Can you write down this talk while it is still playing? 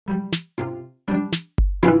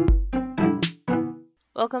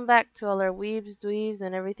Welcome back to all our weebs, dweebs,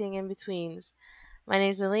 and everything in betweens. My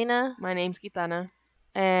name's Alina, My name's Kitana.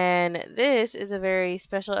 and this is a very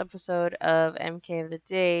special episode of MK of the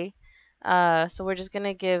Day. So we're just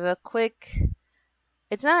gonna give a quick.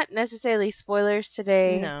 It's not necessarily spoilers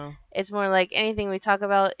today. No. It's more like anything we talk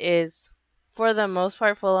about is, for the most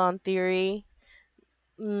part, full on theory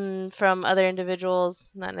from other individuals,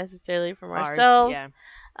 not necessarily from Ours, ourselves. yeah.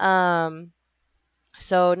 Um,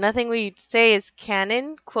 so nothing we say is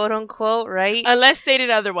canon, quote unquote, right? Unless stated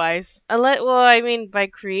otherwise. Well, I mean by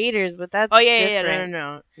creators, but that's Oh, yeah. No, no, different.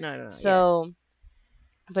 no. No, no, no. Yeah. So,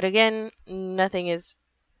 but again, nothing is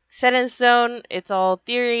set in stone. It's all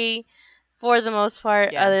theory for the most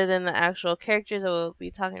part, Yeah. other than the actual characters that we'll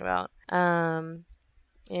be talking about. And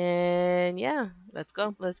yeah, Let's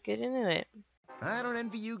go. let's get into it. I don't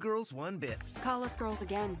envy you girls one bit. Call us girls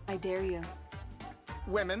again. I dare you.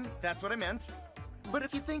 Women, that's what I ment. But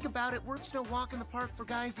if you think about it, work's no walk in the park for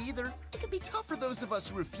guys either. It can be tough for those of us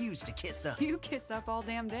who refuse to kiss up. You kiss up all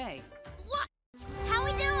damn day. How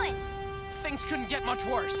we doing? Things couldn't get much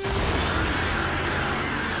worse.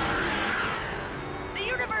 The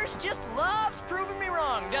universe just loves proving me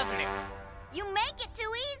wrong, doesn't it? You make it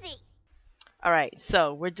too easy. All right.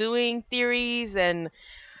 So we're doing theories and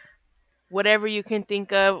whatever you can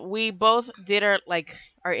think of. We both did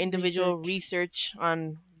our individual research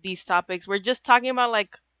on these topics. We're just talking about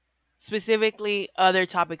specifically other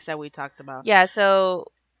topics that we talked about. Yeah, so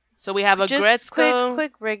So we have a just Gretzko.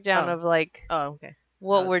 quick breakdown Oh. of like Oh, okay. I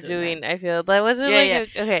what was we're doing doing. I feel that wasn't Yeah,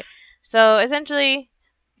 okay. So essentially,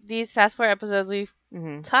 these past 4 episodes we've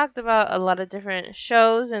Mhm. talked about a lot of different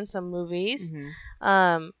shows and some movies. Mhm.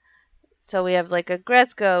 Um, so we have like a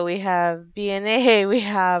Gretzko, we have BNA, we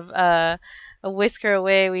have a Whisker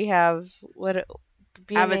Away, we have what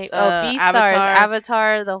BNA? B Stars,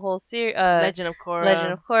 Avatar, the whole series, Legend of Korra.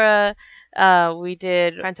 Legend of Korra. We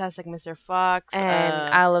did Fantastic Mr. Fox. and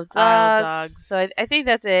Isle of Dogs. Isle of Dogs. So I think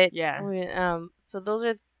that's it. Yeah. So those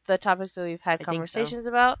are the topics that we've had I think so. conversations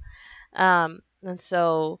about. And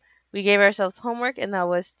so we gave ourselves homework, and that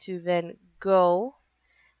was to then go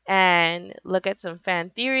and look at some fan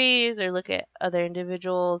theories or look at other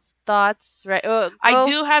individuals' thoughts. Right? I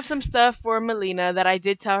do have some stuff for Melina that I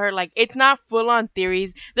did tell her, it's not full on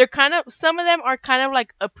theories. They're some of them are kind of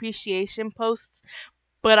like appreciation posts,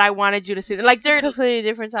 but I wanted you to see them. They're completely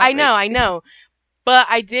different topics. I know. But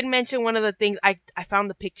I did mention one of the things. I found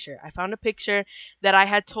the picture. I found a picture that I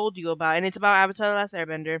had told you about, and it's about Avatar: The Last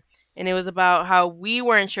Airbender, and it was about how we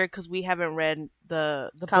weren't sure because we haven't read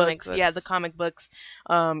the Comic books. Yeah, the comic books.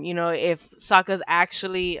 If Sokka's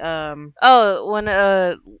actually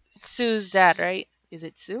Sue's dad, right? is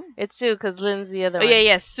it Sue? It's Sue because Lynn's the other Oh one.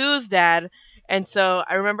 yeah, Sue's dad. And so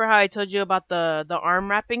I remember how I told you about the arm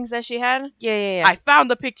wrappings that she had. Yeah. I found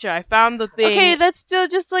the picture. I found the thing. Okay, that's still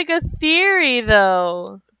just like a theory,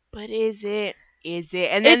 though. But is it? Is it?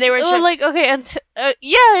 And then they were okay, until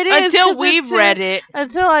yeah, it is until 'cause we've read it.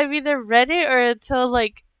 Until I've either read it or until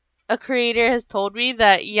like a creator has told me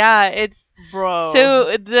that it's Bro.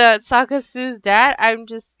 Sue, the Sokka Sue's dad. I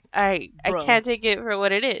Bro. can't take it for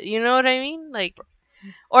what it is. You know what I mean?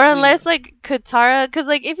 Or unless Katara, because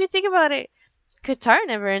if you think about it, Katara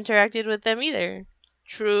never interacted with them either.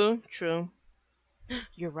 True.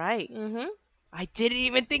 You're right. Mhm. I didn't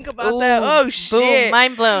even think about that. Ooh, Oh shit. Boom!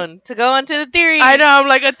 Mind blown. To go on to the theory. I know. I'm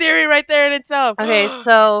like a theory right there in itself. Okay,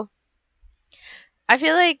 so I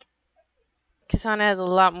feel like Katana has a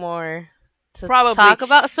lot more to Probably. talk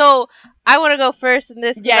about. So I want to go first in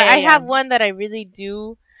this. 'Cause Yeah, I yeah. have one that I really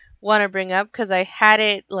do want to bring up because I had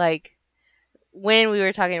it when we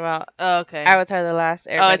were talking about Oh, okay. Avatar: The Last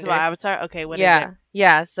Airbender. Oh, it's about Avatar. Okay. What is it?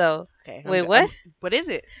 Yeah. So Okay. wait, what? What is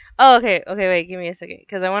it? Oh, okay. Wait, give me a second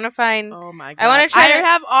because I want to find. Oh my god. I want to try I to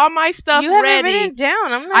have all my stuff You haven't ready. written it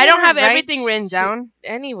down. I'm not. I don't gonna have write everything written shit down.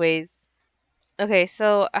 Anyways, okay.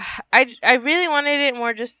 So I really wanted it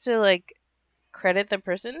more just to credit the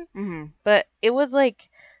person, Mm-hmm. but it was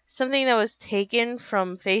something that was taken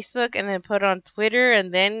from Facebook and then put on Twitter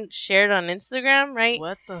and then shared on Instagram, right?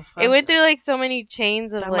 What the fuck? It went through so many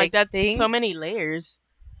chains of I'm that's things. so many layers.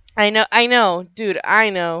 I know, dude, I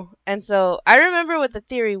know. And so I remember what the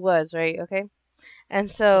theory was, right? Okay.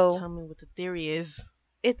 And So so tell me what the theory is.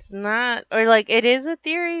 it's not, or it is a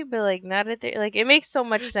theory, but not a theory. It makes so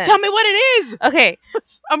much sense. Tell me what it is. Okay.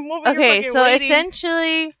 I'm over here Okay, fucking so waiting.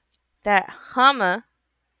 essentially that Hama,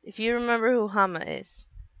 if you remember who Hama is.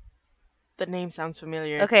 The name sounds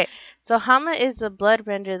familiar. Okay, so Hama is the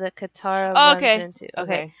bloodbender that Katara Oh, runs okay. into.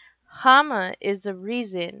 Okay. Hama is the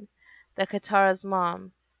reason that Katara's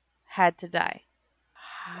mom had to die.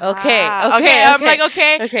 Okay, Okay. I'm like,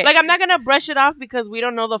 okay. okay. Like, I'm not gonna brush it off because we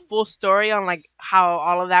don't know the full story on like how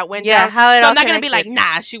all of that went Yeah, down. how it So all I'm not gonna be like,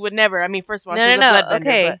 connected. nah, she would never. I mean, first of all, No, she no, was a no. bloodbender,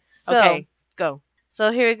 Okay, but okay, go.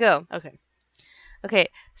 so here we go. Okay. Okay,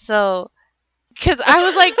 so because I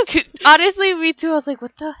was like, honestly, me too. I was like,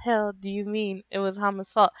 what the hell do you mean it was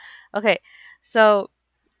Hama's fault? Okay, so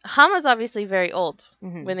Hama's obviously very old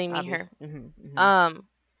when they meet her. Um,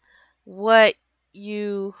 what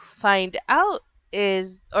you find out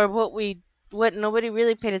is, or what nobody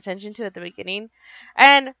really paid attention to at the beginning,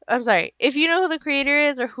 and I'm sorry if you know who the creator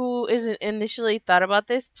is or who isn't initially thought about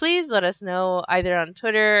this, please let us know either on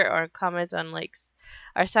Twitter or comments on like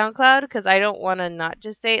our SoundCloud, because I don't want to not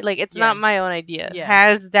just say like it's Yeah. not my own idea. Yeah.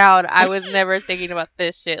 Hands down, I was never thinking about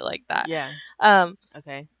this shit like that. Yeah. Um.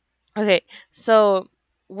 Okay. Okay. So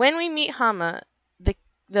when we meet Hama,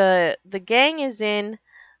 the gang is in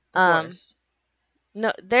Forest.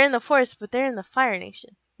 no, they're in the forest, but they're in the Fire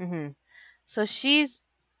Nation. Mhm. So she's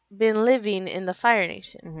been living in the Fire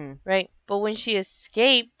Nation, Mhm. right? But when she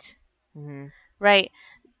escaped, Mhm. right,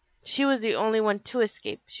 she was the only one to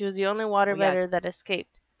escape. She was the only waterbender that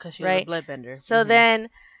escaped. Cause she Right? was a bloodbender. So Mhm. then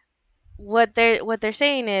what they're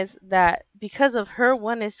saying is that because of her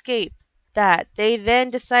one escape, that they then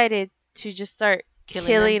decided to just start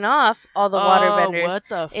killing off all the waterbenders what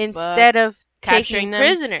the instead of Capturing taking them?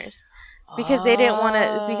 prisoners, because they didn't want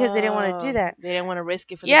to do that. They didn't want to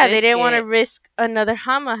risk it for Yeah, the they didn't want to biscuit. risk another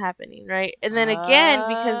Hama happening, right? And then again,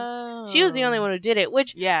 because she was the only one who did it,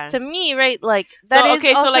 which Yeah. to me, right, like that So is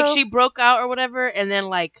okay, also, so like she broke out or whatever, and then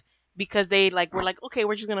like because they like were like, okay,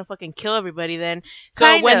 we're just gonna fucking kill everybody then. So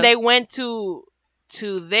Kind when of. they went to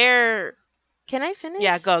their Can I finish?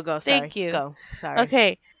 yeah, go sorry. Thank you. Go. Sorry.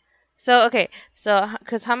 Okay, so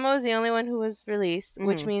because Hama was the only one who was released,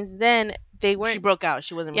 which Mhm. means then they She weren't. broke out.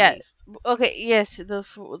 She wasn't Yeah. released. Okay. Yes.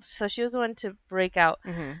 So she was the one to break out.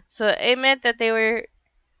 Mhm. So it meant that they were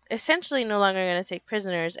essentially no longer going to take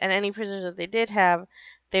prisoners, and any prisoners that they did have,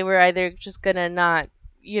 they were either just gonna not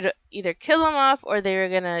either kill them off, or they were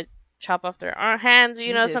gonna chop off their hands. Some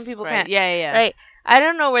Jesus people Christ. can't. Yeah. Right. I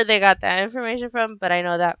don't know where they got that information from, but I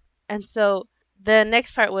know that. And so the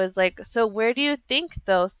next part was like, so where do you think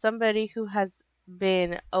though somebody who has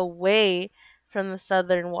been away from the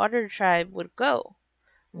Southern Water Tribe would go?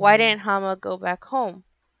 Why Mhm. didn't Hama go back home?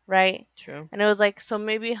 Right? True. And it was like, so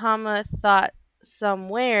maybe Hama thought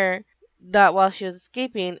somewhere that while she was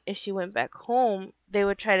escaping, if she went back home, they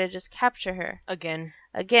would try to just capture her Again.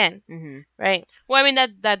 again, right? Well, I mean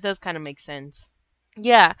that does kind of make sense.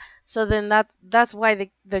 Yeah. So then that's why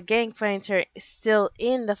the gang finds her still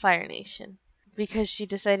in the Fire Nation, because she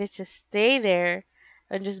decided to stay there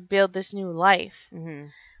and just build this new life.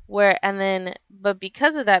 Mhm. But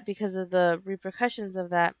because of that, because of the repercussions of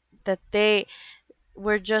that they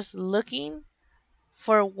were just looking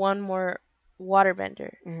for one more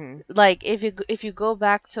waterbender. Mhm. Like if you go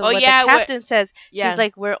back to Oh, what yeah, the captain says, Yeah. he's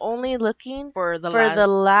like, we're only looking for the the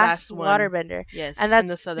last one. waterbender, Yes. and in that's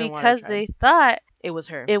the Southern Water because Tribe. they thought It was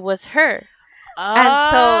her. it was her.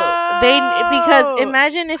 And so because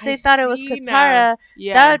imagine if they thought it was see Katara, now.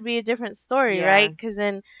 Yeah. that would be a different story, Yeah. right? Because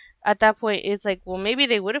then at that point it's like, well, maybe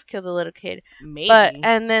they would have killed the little kid, Maybe.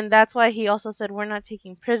 and then that's why he also said we're not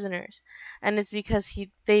taking prisoners, and it's because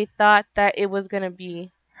they thought that it was gonna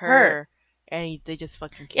be her. And they just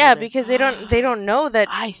fucking killed Yeah, her. because they don't know that.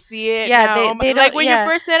 I see it. Yeah, now. they like don't- when yeah. you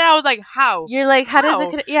first said it, I was like, how? You're like, how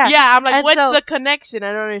does it? Yeah, Yeah, I'm like, And what's so- the connection?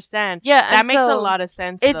 I don't understand. yeah. That and makes a so lot of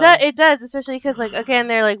sense. It though. does. It does, especially because like again,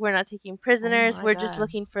 they're like, we're not taking prisoners. my We're just God.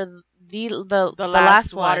 looking for the the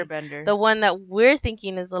last one, waterbender. the one that we're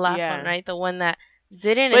thinking is the last Yeah. one, right? The one that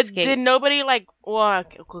didn't But escape. did nobody like? Well,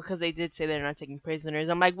 because they did say they're not taking prisoners.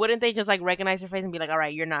 I'm like, wouldn't they just like recognize her face and be like, all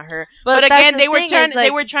right, you're not her? But that's again, the they were thing, trying. is, They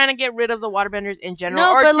like, were trying to get rid of the waterbenders in general.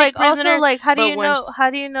 No, or but take like prisoners, also like, how do but you know? once- How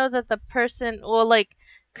do you know that the person? Well, like,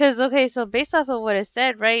 because okay, so based off of what it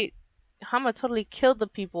said, right? Hama totally killed the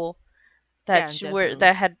people that Yeah, were definitely.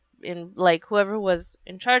 that had in like whoever was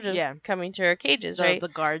in charge of Yeah. coming to her cages, right? the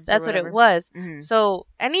guards. That's or what it whatever. was. Mhm. So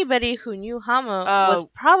anybody who knew Hama was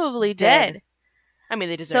Oh, probably dead. dead. I mean,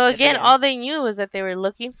 they deserve. So it, but again, yeah. all they knew was that they were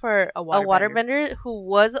looking for A a waterbender. waterbender who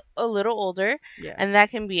was a little older, Yeah. and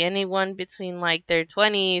that can be anyone between like their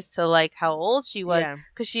 20s to like how old she was, Yeah.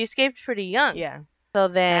 because she escaped pretty young. Yeah. So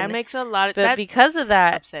That then, makes a lot of. but because of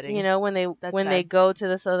that, upsetting. when they That's when they sad. go to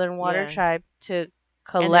the Southern Water Yeah. Tribe to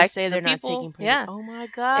and they collect say the they're not people, taking prisoners. yeah, Oh my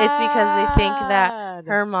god. it's because they think that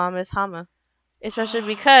her mom is Hama, especially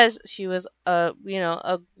because she was a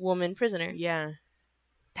woman prisoner. Yeah.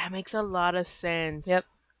 That makes a lot of sense. Yep.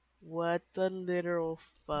 What the literal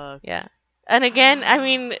fuck? Yeah. And again, I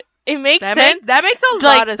mean, it makes That sense. makes a Like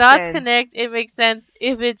lot of dots sense. connect. It makes sense.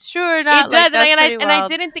 If it's true or It not, does, like that's pretty and I wild.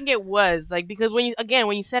 didn't think it was like because when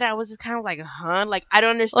you said it, I was just kind of like, huh, like I don't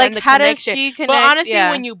Like understand the how does connection. she connect? But honestly,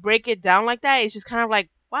 Yeah. when you break it down like that, it's just kind of like,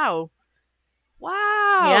 wow,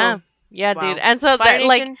 Yeah. wow, Yeah, wow. dude. And so Fire that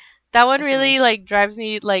like Nation, that one that's the really move. like drives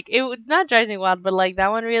me like it would not drives me wild, but like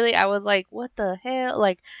that one really I was like, what the hell?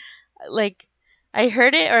 Like I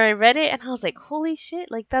heard it or I read it and I was like, holy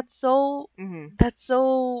shit, like Hmm. that's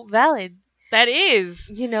so valid. That is.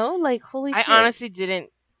 You know? Like holy I shit. honestly didn't.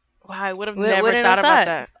 Wow, I would have never Wouldn't have thought about thought.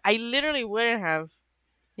 that. I literally wouldn't have.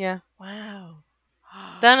 Yeah. Wow.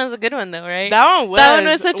 That one was a good one though, right? That one was. That one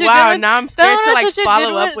was such a good Wow, one. now I'm That scared one to was like such a good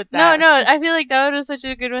follow up one. with No, that. no, I feel like that one was such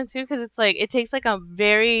a good one too because it's like it takes like a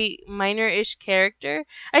very minor-ish character.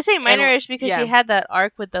 I say minor-ish because yeah. she had that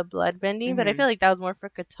arc with the blood bending, but I Mhm. feel like that was more for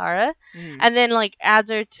Katara, Mhm. and then like adds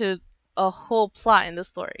her to a whole plot in the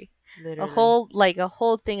story. Literally. A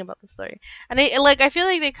whole thing about the story, and I feel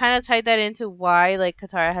like they kind of tied that into why like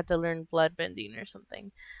Katara had to learn blood bending or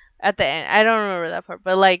something at the end. I don't remember that part,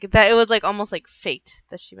 but like that it was like almost like fate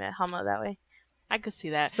that she met Hama that way. I could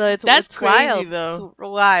see that. So That's it's crazy wild. though. It's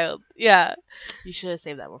wild. Yeah. You should have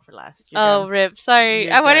saved that one for last. You're Oh, done. rip. Sorry.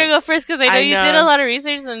 You're I wanted to done. go first because I know I you did know. a lot of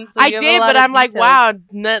research and so I you have a did, lot but of I'm like, details. wow,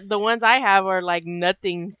 the ones I have are like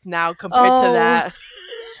nothing now compared to Oh. that.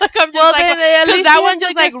 Like I'm just Well, like, then, at because least that you one have,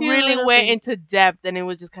 just like, like a few really little went things. into depth, and it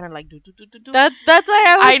was just kind of like do do do do do. That's why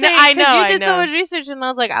I was I know, saying I because know, you I did so know. much research and I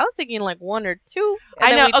was like I was thinking like one or two and I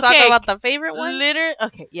then know. we talk Okay, about the favorite one.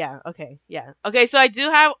 Okay, yeah, okay, yeah, okay. So I do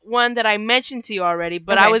have one that I mentioned to you already,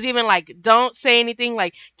 but I Okay. was even like, don't say anything.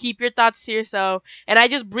 Like, keep your thoughts to yourself. And I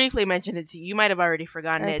just briefly mentioned it to you. You might have already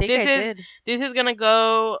forgotten I it. think This I is did. this is gonna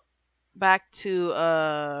go back to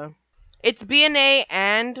it's BNA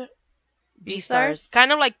and B-Stars? Beastars,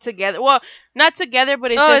 kind of like together. Well, not together,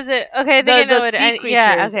 but it's Oh, just is it? Okay, I think I know the it. sea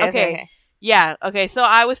Yeah, creatures. okay, Okay. Yeah, okay. So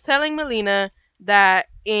I was telling Melina that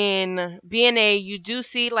in BNA you do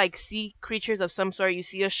see like sea creatures of some sort. You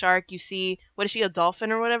see a shark, you see what is she, a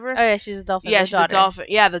dolphin or whatever? Oh, yeah, she's a dolphin. Yeah, the she's daughter. a dolphin.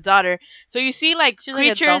 Yeah, the daughter. So you see like She's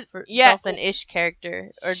creatures. like a Yeah, dolphin-ish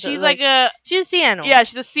character. Or she's like a she's a sea animal. yeah,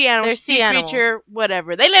 she's a sea animal, They're sea sea animals. creature,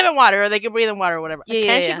 whatever. They live in water, or they can breathe in water, or whatever. Yeah, Can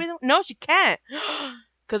yeah, she yeah. breathe? No, she can't.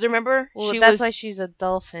 Because remember, Well, she that's was. why she's a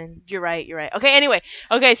dolphin. You're right. You're right. Okay. Anyway.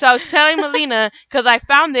 Okay. So I was telling Melina because I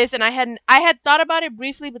found this and I had thought about it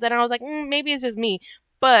briefly, but then I was like, maybe it's just me.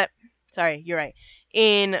 But sorry, you're right.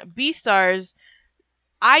 In Beastars,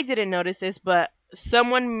 I didn't notice this, but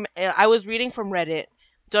someone I was reading from Reddit.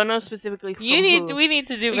 Don't know specifically from who. We need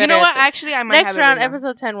to do better. You know what? at this. Actually, I might Next have round, it written down.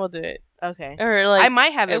 episode 10, we'll do it. Okay. Or like I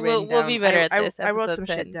might have it written we'll down. be better at this. I wrote episode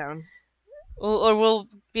some 10. shit down. Or we'll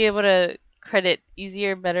be able to credit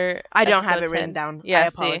easier, better. I don't have it episode written 10. down. Yeah, I see.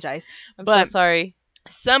 apologize. I'm But so sorry.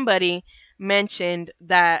 somebody mentioned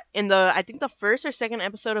that in the I think the first or second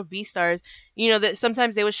episode of Beastars, that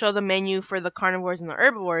sometimes they would show the menu for the carnivores and the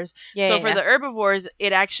herbivores. Yeah. So yeah, for yeah. the herbivores,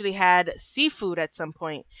 it actually had seafood at some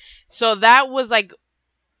point. So that was like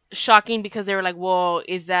shocking because they were like, well,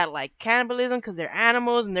 is that like cannibalism because they're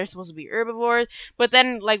animals and they're supposed to be herbivores? But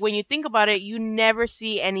then like when you think about it, you never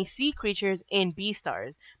see any sea creatures in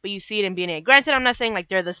Beastars, but you see it in BNA. Granted, I'm not saying like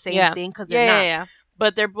they're the same thing because they're not. Yeah.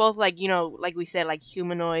 But they're both like, like we said, like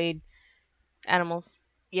humanoid Animals.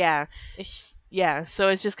 yeah. Ish. Yeah. So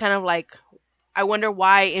it's just kind of like I wonder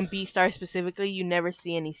why in Beastars specifically you never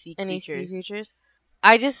see any sea creatures.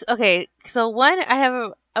 I just okay. So one, I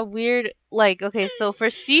have a weird like okay. So for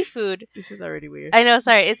seafood, This is already weird. I know.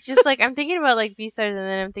 Sorry, it's just like I'm thinking about like Beastars, and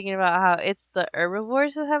then I'm thinking about how it's the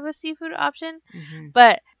herbivores who have a seafood option.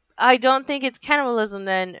 But I don't think it's cannibalism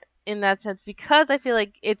then in that sense because I feel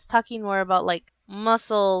like it's talking more about like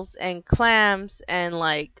mussels and clams and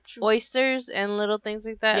like True. oysters and little things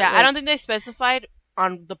like that. Yeah, like, I don't think they specified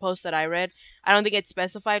on the post that I read. I don't think it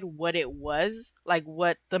specified what it was, like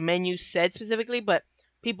what the menu said specifically, but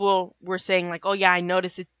people were saying like, "Oh yeah, I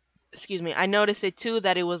noticed it." Excuse me, I noticed it too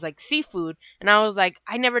that it was like seafood, and I was like,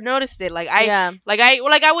 I never noticed it. Like I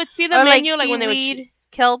would see the or menu like like when they would. seaweed,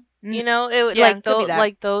 kelp. Mm, You know, it would yeah, like it could be those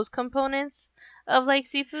that. those components of like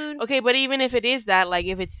seafood. Okay, but even if it is that, like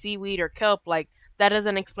if it's seaweed or kelp, like that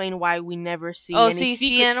doesn't explain why we never see Oh, any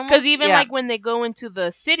sea animals? Because even Yeah. like when they go into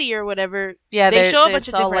the city or whatever, Yeah, they show a it's bunch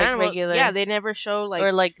of all, different like, animals. regular. Yeah, they never show like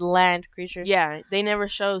or like land creatures. yeah, they never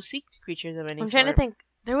show sea creatures of any I'm sort. trying to think.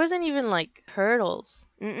 There wasn't even like turtles.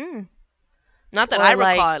 Mm-mm. Not that or I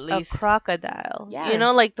recall, like at least. a crocodile. Yeah. You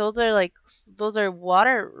know, like those are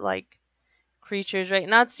water like creatures, right?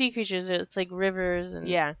 Not sea creatures. It's like rivers and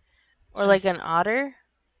Yeah, or like an otter.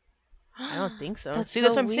 I don't think so. That's See,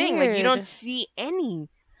 that's so what I'm saying. Like you don't weird. see any.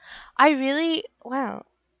 I really wow.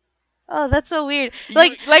 Oh, that's so weird.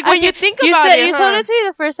 Like when you think about it, you huh? told it to me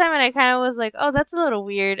the first time, and I kind of was like, "Oh, that's a little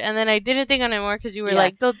weird," and then I didn't think on it more because you were Yeah.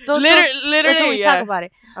 like, "Don't Literally, until we talk yeah. about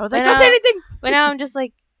it." I was like, But don't say now, anything. but now I'm just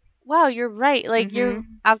like, "Wow, you're right. Like you're Mhm.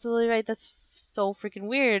 absolutely right. That's so freaking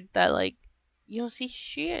weird that like you don't see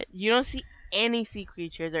shit." You don't see any sea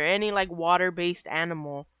creatures or any like water-based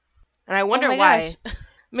animal, and I Oh wonder my why. gosh.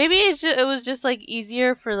 Maybe it was just like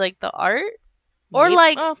easier for like the art, or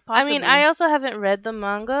like Oh, I mean, possibly. I also haven't read the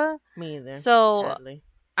manga, Me either. so Sadly.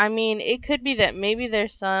 I mean, it could be that maybe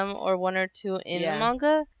there's some or one or two in the Yeah.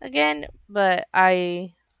 manga again, but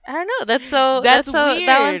I don't know. That's so weird.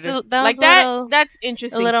 that Like one's a That's a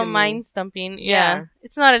interesting little to me. mind stumping. Yeah. Yeah.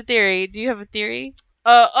 It's not a theory. Do you have a theory?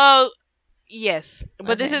 Oh, yes,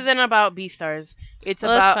 but this Okay. isn't about Beastars. It's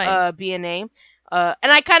Well, that's fine. about BNA.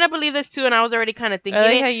 And I kind of believe this too, and I was already kind of thinking I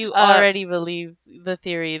like it. how you already believe the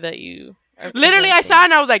theory that you are Literally, I presenting. saw it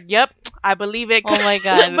and I was like, "Yep, I believe it." Oh my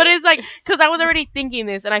god. But it's like, because I was already thinking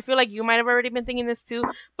this, and I feel like you might have already been thinking this too.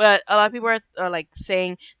 But a lot of people are like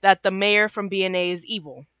saying that the mayor from BNA is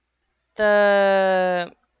evil.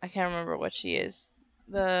 I can't remember what she is.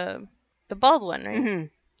 The bald one, right? Hmm.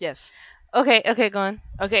 Yes. Okay, go on.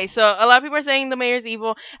 Okay, so a lot of people are saying the mayor's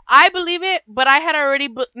evil. I believe it, but I had already,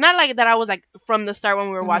 not like that. I was like from the start when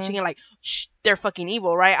we were watching it, like, shh, they're fucking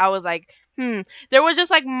evil, right? I was like, There was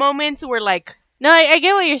just like moments where like, No, I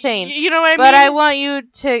get what you're saying. you know what I mean? But I want you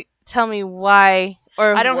to tell me why,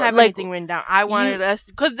 or I don't have like, anything written down. I wanted us,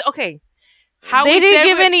 because okay, how they we didn't said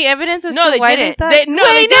give we- any evidence as No, to they why didn't. they thought. They- no,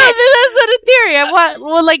 they Wait, didn't. that's not a theory. I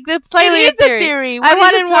want like that's slightly It is a theory. What I are you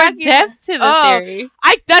wanted more talking depth to the Oh, theory.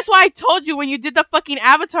 That's why I told you when you did the fucking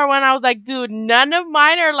Avatar one, I was like, dude, none of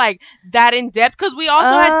mine are like that in depth, because we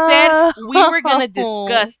also had said we were gonna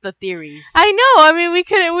discuss the theories. I know. I mean, we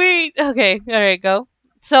couldn't. Okay. All right, go.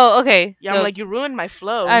 So okay. Yeah, so, I'm like, you ruined my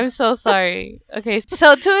flow. I'm so sorry. Okay,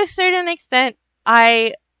 so to a certain extent,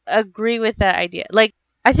 I agree with that idea. Like,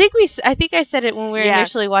 I think I said it when we were Yeah.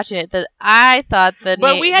 initially watching it that I thought but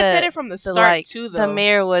we had said it from the start like, too, though. the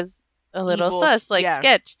mayor was a little Evil, sus, like yeah.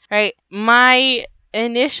 sketch, right? My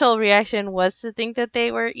initial reaction was to think that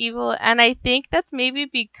they were evil, and I think that's maybe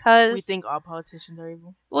because We think all politicians are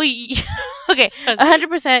evil. well, okay,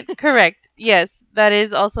 100% correct. Yes, that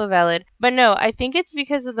is also valid. But no, I think it's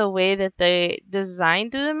because of the way that they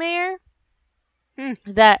designed the mayor.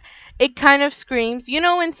 That it kind of screams, you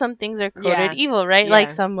know, when some things are coded Yeah. evil, right? Yeah.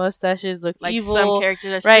 Like some mustaches look Like evil. some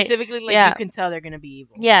characters are right. specifically like Yeah. you can tell they're gonna be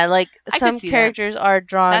evil. Yeah, like I could some see that. characters are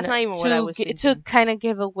drawn That's not even what I was to thinking. kind of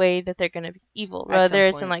give away that they're gonna be evil, At some whether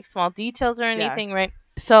it's in point. like small details or Yeah. anything, right?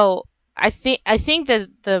 So I think that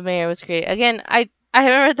the mayor was created again. I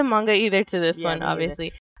haven't read the manga either to this Yeah, one, me neither.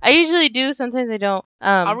 obviously. I usually do. Sometimes I don't.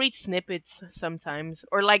 I'll read snippets sometimes,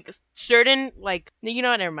 or like certain like you know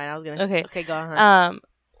what? Never mind. I was gonna. Okay. Okay, go on.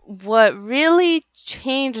 What really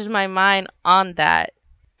changed my mind on that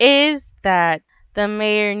is that the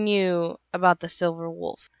mayor knew about the silver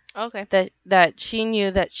wolf. Okay. That she knew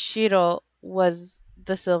that Shiro was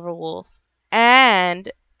the silver wolf,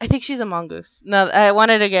 and I think she's a mongoose. No, I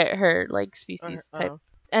wanted to get her like species type,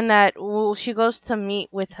 and that she goes to meet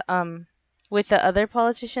with the other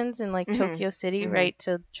politicians in like Mhm. Tokyo City, Mhm. right,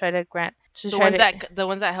 to try to grant The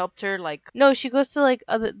ones that helped her like. No, she goes to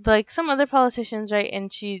like some other politicians, right?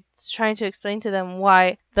 And she's trying to explain to them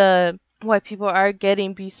why people are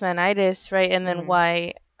getting beastmanitis, right? And then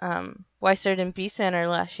Mhm. why certain beastmen are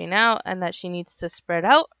lashing out, and that she needs to spread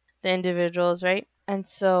out the individuals, right? And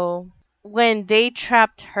so when they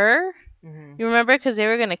trapped her, Mhm. you remember, because they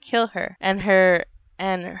were gonna kill her, and her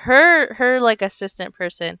like assistant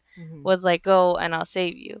person Mhm. was like, "Go and I'll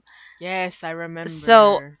save you." Yes, I remember.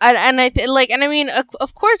 So I mean,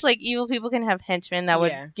 of course, like evil people can have henchmen that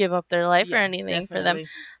Yeah. would give up their life or Yeah, anything for them. definitely.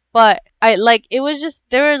 But it was just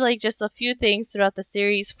there were like just a few things throughout the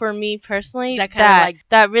series for me personally That kinda, like-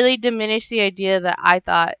 that really diminished the idea that I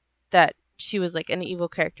thought that she was like an evil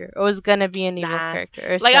character or was gonna be an evil Nah. character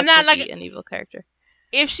or Like, I'm set not, to like- be an evil character.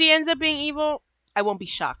 If she ends up being evil, I won't be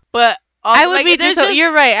shocked. But also, I would like, be there's just-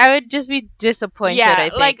 you're right. I would just be disappointed. Yeah, I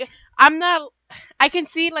think. like I'm not. I can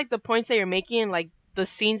see like the points that you're making, like the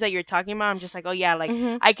scenes that you're talking about. I'm just like, oh yeah, like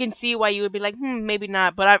Mhm. I can see why you would be like, maybe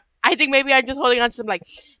not. But I think maybe I'm just holding on to some like,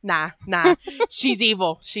 nah, she's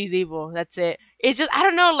evil. She's evil. That's it. It's just I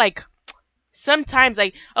don't know. Like sometimes,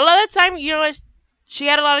 like a lot of the time, you know, she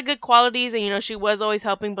had a lot of good qualities, and you know, she was always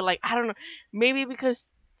helping. But like I don't know, maybe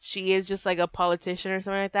because she is just like a politician or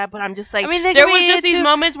something like that. But I'm just like, I mean, they there can was be just these too-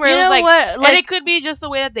 moments where you it was know like, what? and it could be just the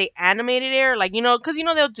way that they animated it, or like you know, because you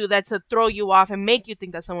know they'll do that to throw you off and make you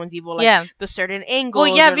think that someone's evil, like yeah. the certain angles.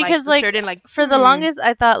 Well, yeah, or, because the like certain like for the hmm. longest,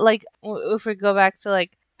 I thought like if we go back to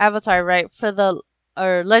like Avatar, right? For the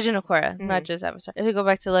or Legend of Korra, not just Avatar. If we go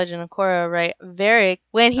back to Legend of Korra, right? Varric,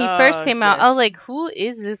 when he first came out, I was like, who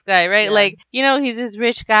is this guy, right? Yeah. Like, you know, he's this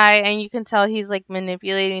rich guy, and you can tell he's like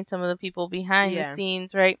manipulating some of the people behind the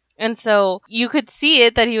scenes, right? And so you could see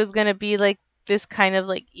it that he was gonna be like this kind of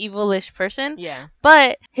like evilish person. Yeah.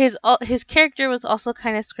 But his character was also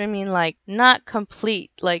kind of screaming like not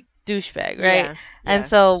complete like douchebag, right? Yeah. And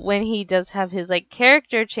so when he does have his like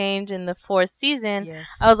character change in the 4th season, Yes.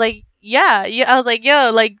 I was like, yeah, I was like,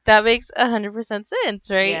 yo, like that makes 100% sense,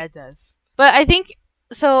 right? Yeah, it does. But I think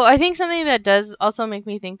something that does also make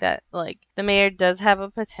me think that like the mayor does have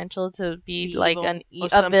a potential to be like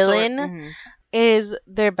a villain is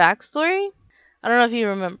their backstory. I don't know if you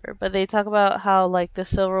remember, but they talk about how like the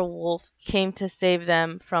Silver Wolf came to save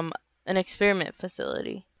them from an experiment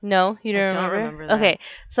facility. No, you don't remember? remember that. Okay,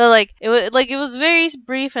 so like it was very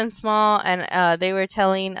brief and small, and they were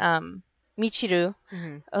telling Michiru.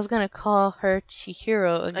 I was gonna call her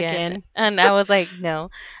Chihiro again. And I was like, no.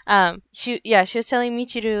 She was telling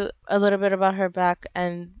Michiru a little bit about her back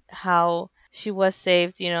and how she was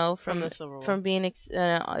saved, you know, from being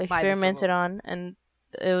experimented on, and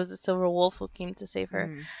it was a Silver Wolf who came to save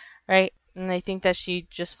her, right? And I think that she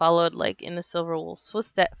just followed like in the Silver Wolf's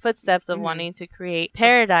footsteps of wanting to create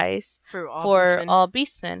paradise for all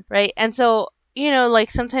beastmen, right? And so, you know,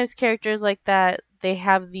 like sometimes characters like that, they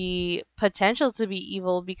have the potential to be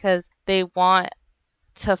evil because they want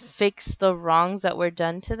to fix the wrongs that were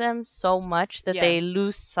done to them so much that they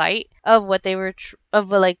lose sight of what they were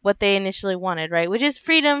what they initially wanted, right? Which is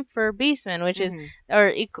freedom for beastmen, which is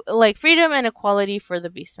like freedom and equality for the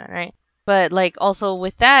beastmen, right? But like also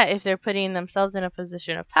with that, if they're putting themselves in a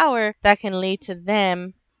position of power, that can lead to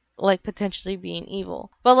them like potentially being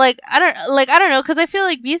evil. But like I don't know, because I feel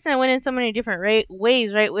like beastmen went in so many different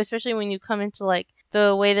ways, right? Especially when you come into like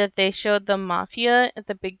the way that they showed the mafia at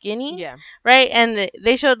the beginning, right? And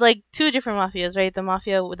they showed like 2 different mafias, right? The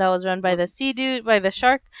mafia that was run by the sea dude, by the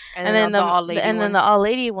shark, and then the all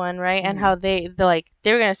lady one, right? And how they were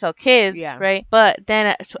gonna sell kids, right? But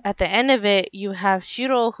then at the end of it, you have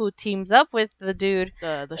Shiro who teams up with the dude,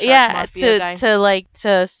 the shark mafia guy.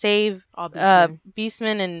 to save all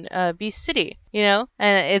Beastmen and Beast City, you know?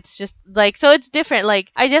 And it's just like, so it's different.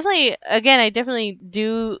 Like I definitely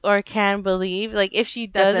do or can believe like if she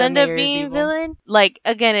does end up being villain, like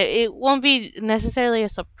again it won't be necessarily a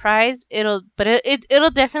surprise, it'll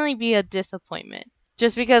definitely be a disappointment,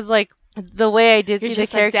 just because like the way I did see the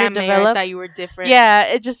character develop, I thought you were different. Yeah,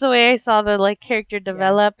 it's just the way I saw the like character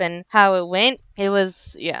develop and how it went. It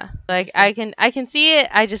was like I can see it.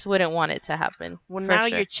 I just wouldn't want it to happen. Well, now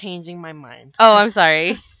you're changing my mind. Oh, I'm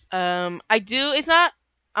sorry. I do. It's not.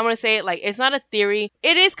 I'm gonna say it like it's not a theory.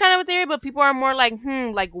 It is kind of a theory, but people are more like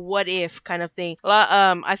like what if kind of thing.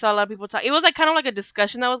 I saw a lot of people talk. It was like kind of like a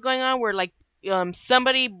discussion that was going on where like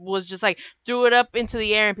somebody was just like threw it up into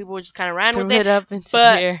the air and people just kind of ran with it.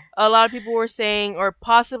 But a lot of people were saying, or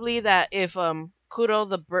possibly that if Kuro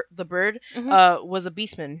the bird was a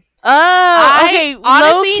beastman. Oh, okay.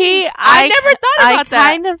 Honestly, low-key, I never thought about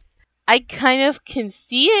that. I kind of can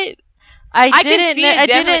see it. I didn't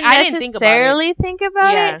necessarily think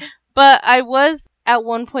about it, but I was at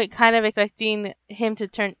one point kind of expecting him to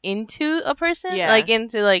turn into a person, like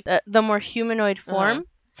into like the more humanoid form.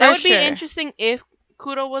 That would be interesting if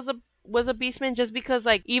Kuro was a beastman, just because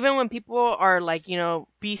like even when people are like, you know,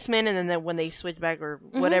 beastmen and then when they switch back or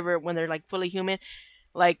whatever, when they're like fully human,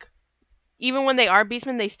 like even when they are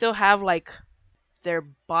beastmen, they still have like their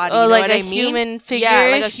body, you know like what a I mean? Human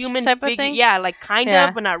figure, like a human type figure, of thing. Yeah, like kind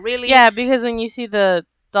of, but not really. Yeah, because when you see the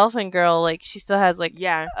dolphin girl, like she still has like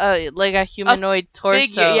like a humanoid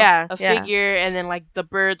torso, figure, and then like the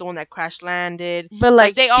bird, the one that crash landed. But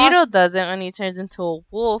like Shiro doesn't when he turns into a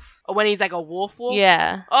wolf. When he's like a wolf.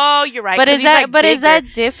 Yeah. Oh, you're right. But is that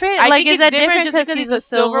different? Like, is that different just because he's a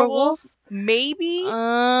silver wolf? Maybe.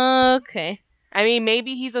 Okay. I mean,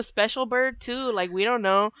 maybe he's a special bird too. Like, we don't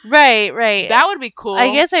know. Right. That would be cool.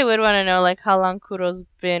 I guess I would want to know like how long Kuro's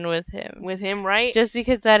been with him. Right? Just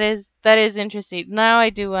because that is interesting. Now I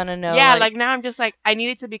do want to know. Yeah, like now I'm just like I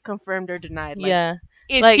need it to be confirmed or denied. Like, yeah.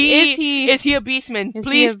 Is he a beastman?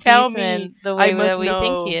 Please tell me the way that we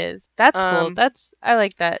think he is. That's cool. I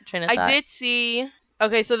like that train of thought. I did see.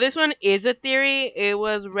 Okay, so this one is a theory. It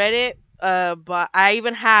was Reddit. But I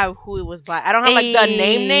even have who it was by. I don't have like the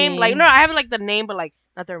name. Like no, I have like the name, but like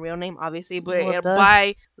not their real name, obviously. But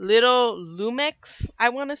by Little Lumex, I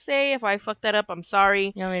want to say. If I fucked that up, I'm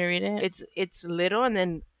sorry. You want me to read it? It's Little and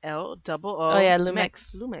then L double O. Oh yeah,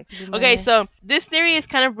 Lumex. Lumex. Okay, so this theory is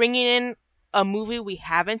kind of bringing in a movie we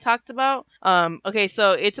haven't talked about. Okay,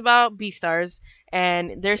 so it's about Beastars,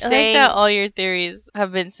 and they're I like saying, that all your theories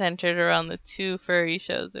have been centered around the 2 furry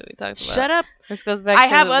shows that we talked about. shut up. This goes back I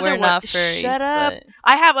to have the other we're not ones. furries. Shut up. but-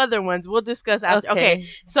 I have other ones. We'll discuss after. Okay, Okay.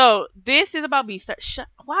 so this is about Beastars.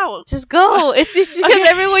 Wow. Just go. It's just because Okay.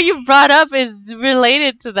 everyone you brought up is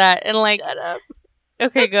related to that. And like, Shut up.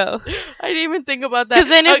 okay, go. I didn't even think about that. Because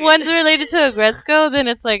then if Okay. one's related to a Gretzko, then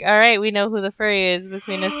it's like, all right, we know who the furry is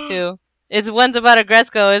between us two. It's one's about a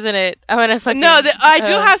Gretzko, isn't it? I'm gonna fucking. No, I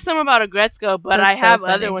do have some about a Gretzko, but That's I so have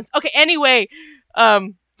funny. other ones. Okay, anyway,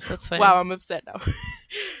 That's funny. wow, I'm upset now.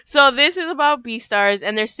 So this is about Beastars,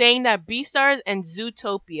 and they're saying that Beastars and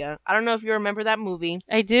Zootopia. I don't know if you remember that movie.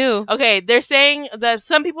 I do. Okay, they're saying that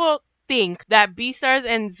some people think that Beastars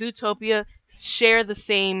and Zootopia share the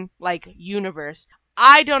same like universe.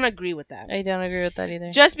 I don't agree with that. I don't agree with that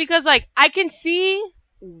either. Just because like I can see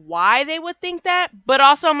why they would think that, but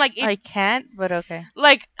also I'm like I can't, but okay.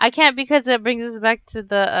 like I can't because it brings us back to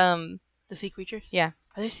the the sea creatures. Yeah.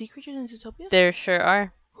 Are there sea creatures in Zootopia? There sure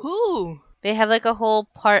are. Who? They have like a whole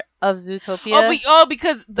part of Zootopia.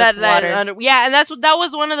 Because That's that water. yeah, and that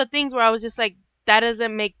was one of the things where I was just like, that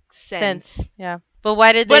doesn't make sense. Yeah. But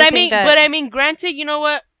why did they But I think mean, that? granted, you know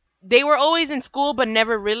what? They were always in school, but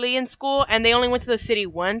never really in school, and they only went to the city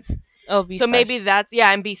once. Oh, So maybe that's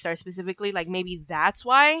and Beastars specifically, like maybe that's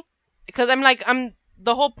why. Because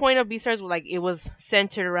the whole point of Beastars was like it was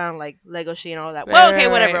centered around like Legoshi and all that. Well, okay,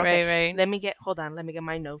 whatever. Okay. Right. Let me get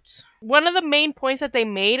my notes. One of the main points that they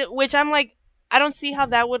made, which I'm like, I don't see how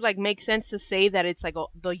that would like make sense to say that it's like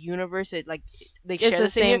the universe. It like they It's share the the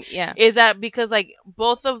same. yeah. Is that because like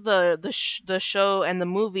both of the show and the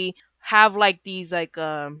movie have like these like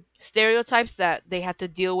stereotypes that they have to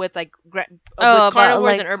deal with like with about, carnivores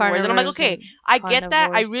like, and herbivores, and I'm like, carnivores okay, and I get that,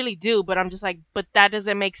 I carnivores. really do, but I'm just like, but that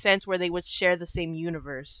doesn't make sense where they would share the same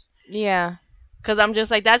universe. Yeah. Cause I'm just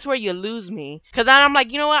like, that's where you lose me. Cause then I'm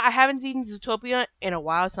like, you know what? I haven't seen Zootopia in a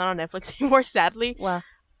while. It's not on Netflix anymore, sadly. Wow.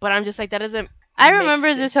 But I'm just like, that doesn't. I make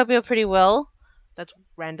remember sense. Zootopia pretty well. That's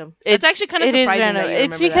random. It's actually kind of it is surprising random. that you It's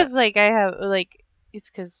remember because that. like I have like it's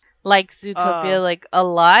because like Zootopia Oh. like a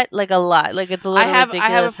lot like it's a little have a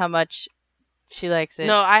ridiculous f- how much she likes it.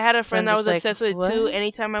 No, I had a friend I'm that was just like, obsessed with it too. what?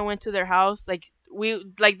 Anytime I went to their house, like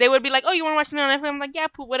they would be like, "Oh, you want to watch something on Netflix?" I'm like, "Yeah,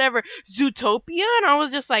 poop, whatever." Zootopia, and I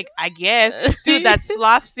was just like, "I guess." Dude, that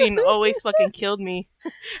sloth scene always fucking killed me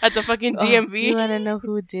at the fucking Oh, DMV. you wanna know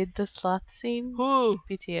who did the sloth scene? Who?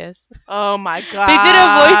 BTS. Oh my god. They did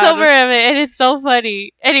a voiceover of it, and it's so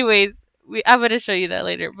funny. Anyways, I'm gonna show you that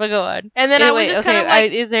later. But go on. And then Anyway, I was just okay, kind of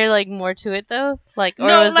like, is there like more to it though? Like, or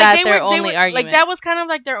no, was like that they their were, only argument? like that was kind of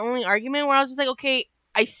like their only argument where I was just like, okay,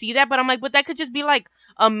 I see that, but I'm like, but that could just be like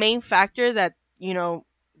a main factor that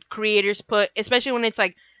creators put, especially when it's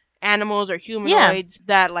like animals or humanoids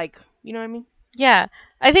that like, you know what I mean? Yeah,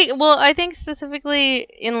 I think specifically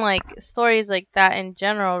in like stories like that in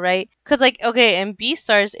general, right? Because like, okay, in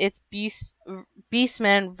Beastars, it's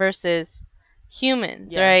Beastmen versus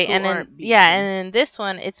humans, Yeah, right? who And then aren't and in this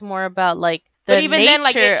one, it's more about like the But even nature then,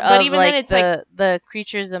 like, of even then like it's, the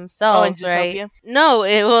creatures themselves, right? Zootopia? No,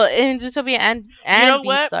 in Zootopia and know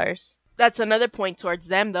what? Beastars. That's another point towards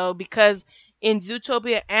them though, because in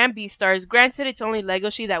Zootopia and Beastars, granted it's only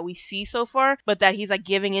Legoshi that we see so far, but that he's like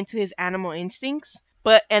giving into his animal instincts.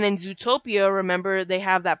 And in Zootopia, remember they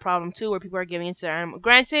have that problem too, where people are giving into their animal.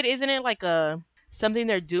 Granted, isn't it like something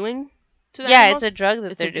they're doing to the Yeah, animals? it's a drug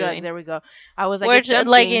that It's they're a drug. doing. There we go. I was like, Or it's like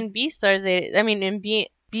something. in Beastars,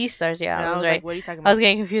 Beastars, yeah, And I I was was right. like, what are you talking I about? was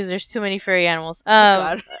getting confused. There's too many furry animals.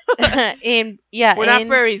 God. We're not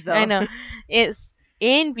furries, though. I know. It's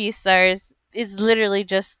in Beastars. It's literally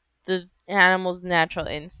just the animal's natural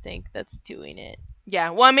instinct that's doing it.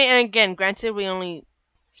 Yeah. Well, I mean, and again, granted, we only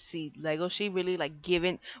see Legoshi really like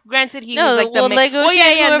giving. Granted, he No, was like well, the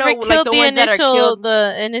Legoshi whoever like killed the the ones that are killed.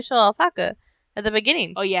 initial alpaca at the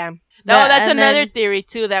beginning. Oh yeah. That- That's and another then- theory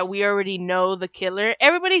too, that we already know the killer.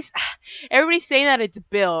 Everybody's saying that it's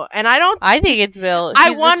Bill, and I don't. I think it's Bill. I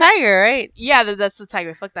He's want- the tiger, right? Yeah, that's the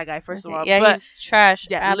tiger. Fuck that guy. First of Okay, all, yeah, but he's trash.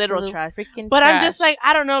 yeah, literal Absolute trash. Freaking but trash. I'm just like,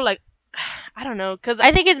 I don't know, like, I don't know, cause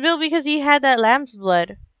I think it's Bill because he had that lamb's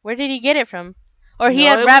blood. Where did he get it from? Or he No,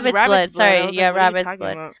 had it was rabbit's blood. I Sorry, was yeah, like, what are you rabbit's talking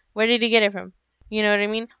blood. about? Where did he get it from? You know what I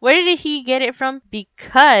mean? Where did he get it from?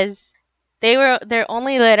 Because they're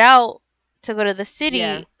only let out to go to the city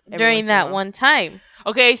Yeah, every during once in a that while. one time.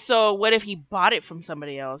 Okay, so what if he bought it from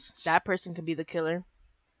somebody else? That person could be the killer.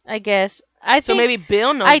 I guess. I So think maybe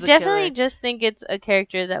Bill knows I the definitely killer. just think it's a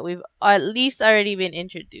character that we've at least already been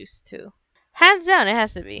introduced to. Hands down, it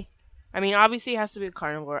has to be. I mean, obviously, it has to be a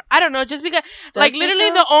carnivore. I don't know, just because, Does like, it, literally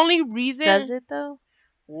though? the only reason. Does it though?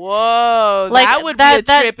 Whoa, Like that would be a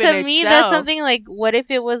trip to in me, that's itself. something like, what if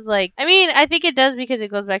it was like, I mean, I think it does because it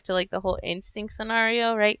goes back to like the whole instinct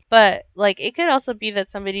scenario, right? But like it could also be that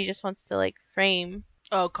somebody just wants to like frame.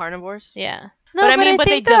 Oh, carnivores. Yeah. No, But I mean, but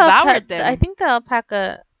they think devoured them. I think the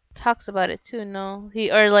alpaca talks about it too. No, he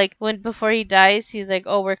or like when before he dies, he's like,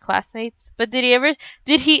 "Oh, we're classmates." But did he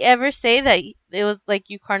ever say that it was like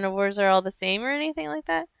you carnivores are all the same or anything like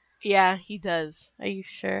that? Yeah, he does. Are you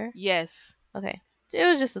sure? Yes. Okay, it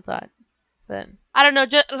was just a thought, but I don't know,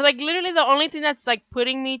 just like literally the only thing that's like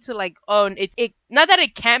putting me to like, oh, it not that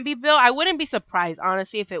it can't be Bill. I wouldn't be surprised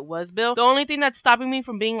honestly if it was Bill. The only thing that's stopping me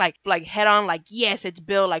from being like head on like, yes, it's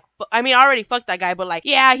Bill. Like, I mean, I already fucked that guy, but like,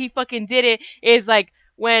 yeah, he fucking did it. Is like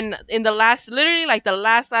when in the last, literally like the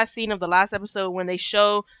last scene of the last episode when they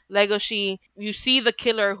show Legoshi, you see the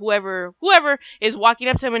killer, whoever is walking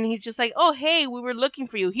up to him, and he's just like, oh hey, we were looking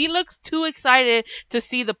for you. He looks too excited to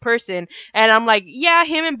see the person. And I'm like, yeah,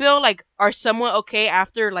 him and Bill like are somewhat okay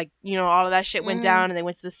after like, you know, all of that shit went down and they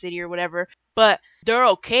went to the city or whatever. But they're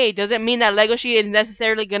okay. Doesn't mean that Legoshi is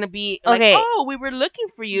necessarily gonna be like, Okay. oh, we were looking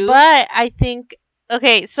for you. but I think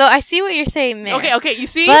okay. So I see what you're saying there. Okay, you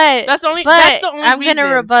see? But that's the only I'm reason.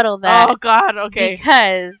 gonna rebuttal that. Oh god, okay.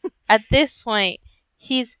 Because at this point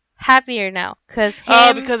he's happier now because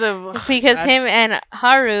because of him and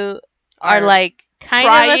Haru are like kind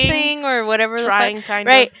of a thing or whatever trying the fuck, kind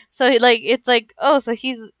right? of. So it's like, oh, so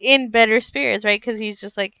he's in better spirits, right? Because he's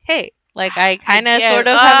just like, hey, like I kind of sort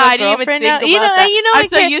of have a girlfriend now. I'm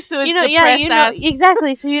so used to it.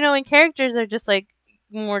 Exactly. So when characters are just like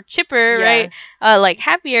more chipper, right? Like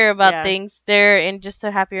happier about things, they're in just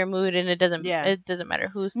a happier mood, and it doesn't matter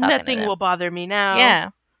who's talking. Nothing to them. will bother me now.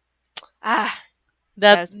 Yeah.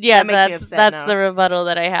 That makes me upset that's now. the rebuttal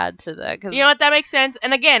that I had to that. Cause you know what? That makes sense.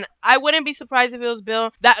 And again, I wouldn't be surprised if it was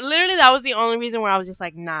Bill. That was the only reason where I was just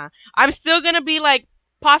like, nah. I'm still gonna be like,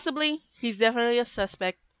 possibly. He's definitely a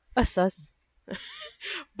suspect. A sus.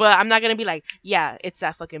 But I'm not gonna be like, yeah, it's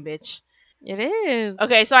that fucking bitch. It is.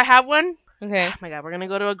 Okay, so I have one. Okay. Oh my god, we're gonna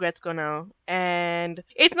go to Agretzko now. And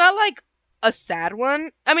it's not like a sad one.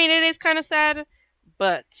 I mean, it is kind of sad,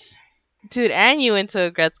 but... Dude, and you into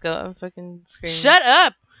Agretzko. I'm fucking screaming. Shut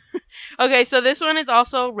up! Okay, so this one is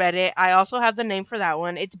also Reddit. I also have the name for that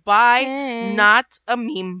one. It's by Not a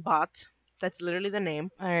Meme Bot. That's literally the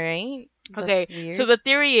name. Alright. Okay, so the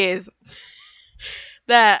theory is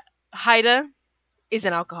that Haida is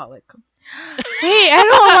an alcoholic. Hey, I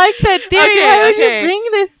don't like that theory. Why would you bring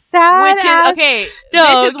this sad? Which is okay.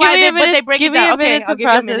 No, this is why they break it down. Okay, I'll give you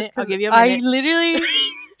a minute. I literally.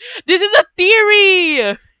 This is a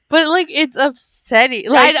theory. But like, it's upsetting.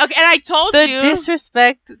 Like, and I told the you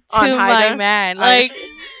disrespect to my man. Like,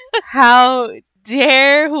 how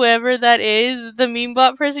dare whoever that is, the meme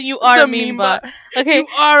bot person? You are a meme bot. Okay, you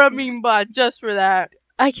are a meme bot just for that.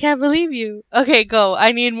 I can't believe you. Okay, go.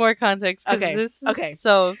 I need more context. Okay. This is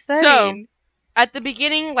so upsetting. So, at the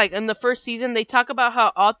beginning, like in the first season, they talk about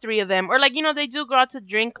how all three of them, or like, you know, they do go out to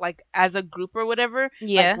drink like as a group or whatever,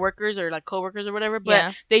 like workers or like co-workers or whatever.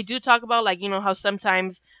 But they do talk about like, you know, how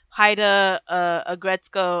sometimes Haida,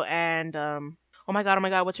 Agretzko, and oh my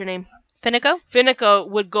god, what's her name? Finico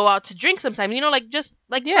would go out to drink sometimes. You know, like just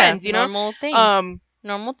like friends. You know, normal things.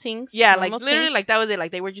 Normal things. Yeah, normal like literally, like that was it.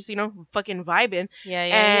 Like they were just, you know, fucking vibing.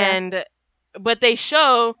 Yeah. But they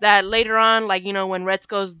show that later on, like, you know, when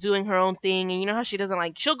Retsuko's doing her own thing, and you know how she doesn't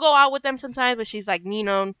like, she'll go out with them sometimes, but she's like, you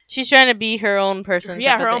know, she's trying to be her own person.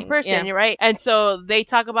 Yeah, her own person. You're right. And so they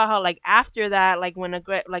talk about how like after that, like when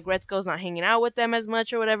like Retsuko's not hanging out with them as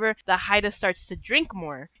much or whatever, the Haida starts to drink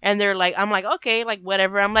more, and they're like, I'm like, okay, like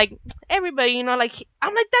whatever. I'm like, everybody, you know, like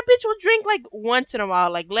I'm like, that bitch will drink like once in a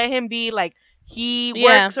while, like let him be, like he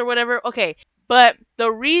works or whatever. Okay, but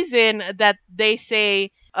the reason that they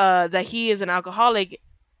say that he is an alcoholic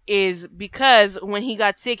is because when he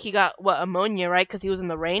got sick, he got ammonia, right? Because he was in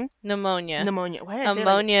the rain. Pneumonia. Why did I say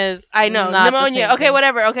ammonia? I know pneumonia. Okay,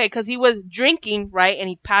 whatever. Okay, because he was drinking, right, and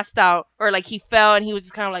he passed out, or like he fell, and he was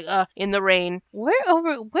just kind of like in the rain. What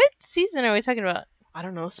season are we talking about? I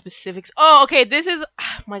don't know specifics. Oh, okay. This is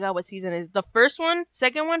oh my god, what season is the first one?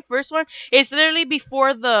 Second one? First one? It's literally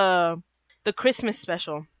before the Christmas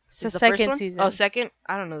special. It's the second season. Oh, second?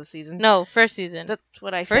 I don't know the seasons. No, first season. That's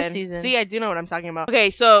what I said. First season. See, I do know what I'm talking about. Okay,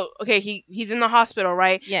 so he's in the hospital,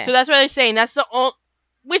 right? Yeah. So that's why they're saying that's the only,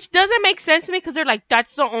 which doesn't make sense to me because they're like,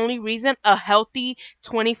 that's the only reason a healthy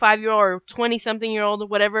 25-year-old or 20-something-year-old or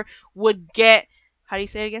whatever would get, how do you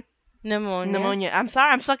say it again? Pneumonia. Pneumonia. I'm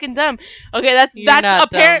sorry, I'm fucking dumb. Okay, that's You're that's not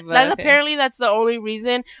apparent. dumb, but That's okay. apparently that's the only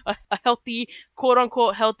reason a healthy, quote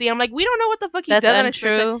unquote healthy. I'm like, we don't know what the fuck he That's does in his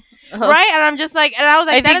spare time, untrue. right? And I'm just like, and I was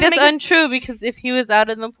like, I that think doesn't that's make it untrue because if he was out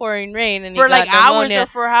in the pouring rain and he for got like hours pneumonia, or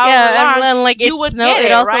for however yeah, long, and like you it would snow. get It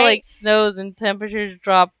it, also right? like snows and temperatures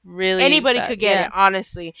drop really Anybody fast. could get Yeah. it,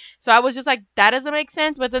 honestly. So I was just like, that doesn't make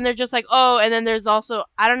sense. But then they're just like, oh, and then there's also,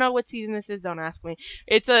 I don't know what season this is. Don't ask me.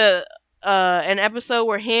 It's an episode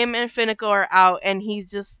where him and Finico are out, and he's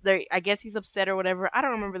just there. I guess he's upset or whatever. I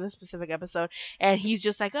don't remember the specific episode. And he's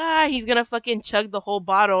just like, he's gonna fucking chug the whole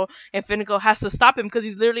bottle, and Finico has to stop him because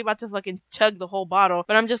he's literally about to fucking chug the whole bottle.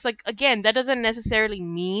 But I'm just like, again, that doesn't necessarily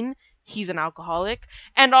mean he's an alcoholic.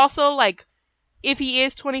 And also, like, if he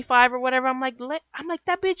is 25 or whatever, I'm like,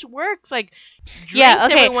 that bitch works. Like, drinks Yeah,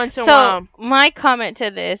 okay. every once in a So while. my comment to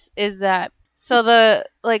this is that so the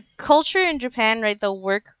like culture in Japan, right? The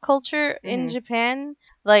work culture in Mhm. Japan,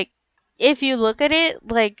 like if you look at it,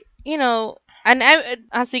 like and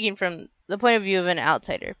I'm speaking from the point of view of an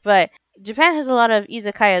outsider, but Japan has a lot of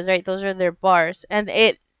izakayas, right? Those are their bars, and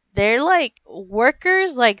they're like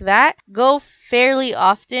workers like that go fairly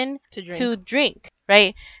often To drink.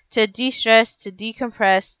 right? To de-stress, to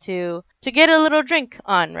decompress, to get a little drink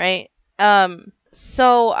on, right?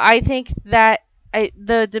 So I think that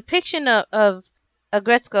the depiction of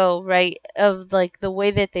Agretzko, right, of like the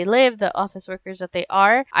way that they live, the office workers that they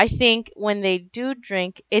are, I think when they do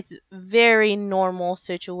drink, it's very normal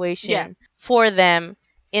situation Yeah. for them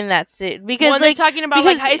in that city because Well, they're like talking about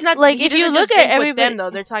because, like it's not like, he if you doesn't look just at drink with everybody- them though.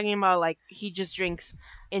 They're talking about like he just drinks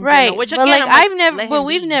in right, general. Which but again, like I'm I've never, let but him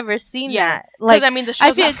we've be. never seen Yeah. that. Like I mean, the I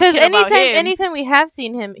show's feel not because fucking about him. anytime we have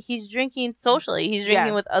seen him, he's drinking socially. He's drinking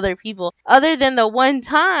Yeah. with other people. Other than the one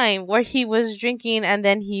time where he was drinking and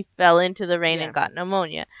then he fell into the rain Yeah. and got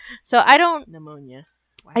pneumonia. So I don't Pneumonia.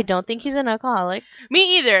 Why I am don't think he's an alcoholic.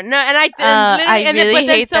 Me either. No, and I I and really then, but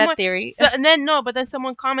then hate someone, that theory. and then no, but then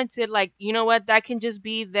someone commented like, you know what? That can just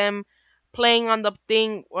be them playing on the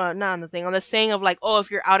thing, not on the thing, on the saying of like, oh,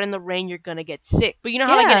 if you're out in the rain, you're gonna get sick. But you know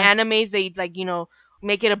how like in Yeah. animes they like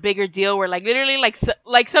make it a bigger deal where like literally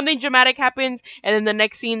like something dramatic happens and then the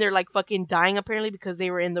next scene they're like fucking dying apparently because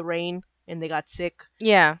they were in the rain and they got sick.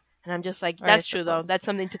 Yeah. And I'm just like, I that's true though. suppose. That's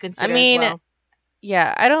something to consider. mean, as well.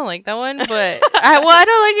 Yeah, I don't like that one, but I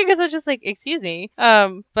don't like it because I'm just like, excuse me.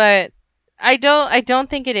 But I don't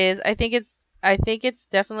think it is. I think it's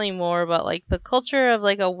definitely more about like the culture of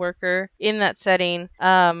like a worker in that setting,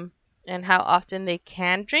 and how often they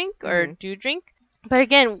can drink or Mhm. do drink. But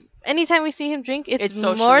again, anytime we see him drink, it's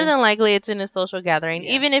more socially. than likely it's in a social gathering,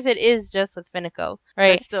 Yeah. even if it is just with Finico,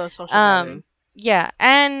 right? That's still a social gathering. Yeah,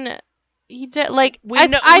 and he did like We I,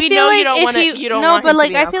 know- I we feel know you like don't if wanna- he you don't no, want but him to like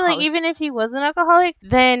be an I feel like alcoholic. even if he was an alcoholic,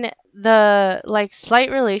 then the like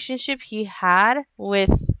slight relationship he had with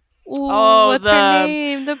what's the- her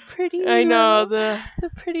name? The pretty I know one. the the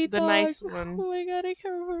pretty the dog. nice one. Oh my god, I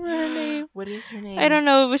can't remember her name. What is her name? I don't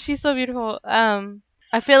know, but she's so beautiful.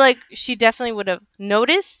 I feel like she definitely would have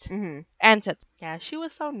noticed hmm and said. Yeah, she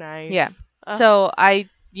was so nice. Yeah. Uh, So I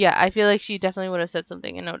feel like she definitely would have said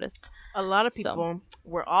something and noticed. a lot of So. people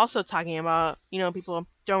were also talking about, people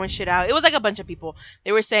throwing shit out. It was like a bunch of people.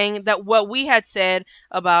 They were saying that what we had said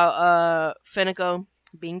about Finico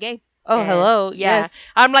being gay. Oh, And- hello. yeah. Yes.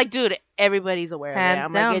 I'm like, dude, everybody's aware of Hands it.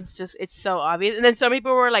 I'm down. like, it's so obvious. And then some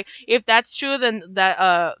people were like, if that's true, then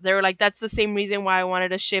that they were like, that's the same reason why I wanted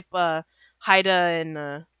to ship Haida and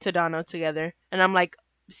Tadano together. And I'm like,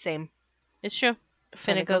 same. It's true. Finico's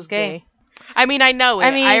Finico's gay. I mean, I know it.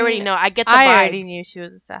 I I already mean, know. I get the I vibes. already knew she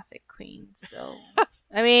was a sapphic queen, so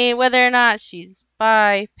I mean, whether or not she's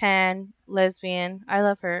bi, pan, lesbian, I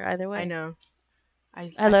love her either way. I know. I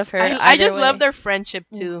love her I either just love way. their friendship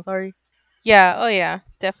Ooh, too. sorry. Yeah. Oh yeah.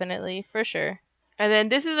 Definitely. For sure. And then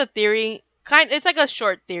this is a theory. It's like a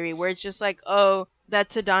short theory where it's just like, oh, that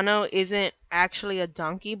Tadano isn't actually a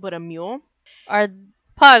donkey but a mule. Are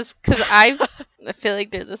pause because I feel like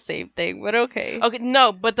they're the same thing, but okay. Okay,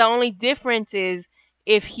 no, but the only difference is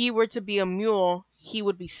if he were to be a mule, he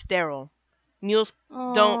would be sterile. Mules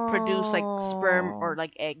don't produce like sperm or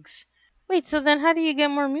like eggs. Wait. So then, how do you get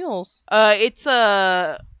more mules? It's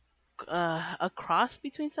a cross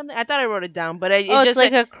between something. I thought I wrote it down, but it Oh, just it's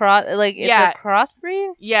like a cross. Like it's Yeah. a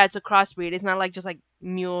crossbreed. yeah, it's a crossbreed. It's not like just like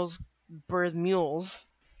mules birth mules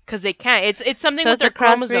because they can't. It's something So with it's their a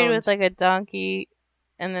crossbreed chromosomes. with like a donkey,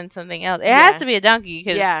 and then something else. It Yeah. has to be a donkey.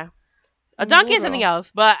 Cause Yeah. A donkey is Mule. something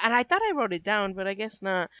else, and I thought I wrote it down, but I guess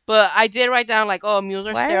not. But I did write down like, oh, mules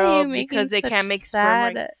are Why sterile are you making because they such can't make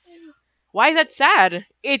sperm. sad? Why is that sad?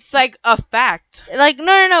 It's like a fact. Like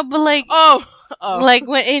no, but like Oh, like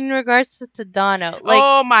when in regards to Tadano, like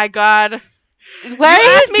oh my god. Why You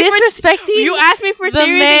are asked me you for- disrespecting You asked me for the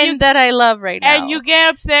theories men that I love right now? and you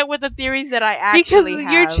get upset with the theories that I because actually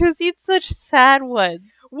you're have. choosing such sad ones.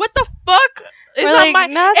 What the fuck? It's Or, not like, my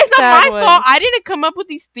not it's not sad my fault. ones. I didn't come up with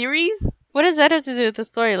these theories. What does that have to do with the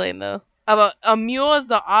storyline, though? About a mule is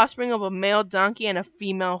the offspring of a male donkey and a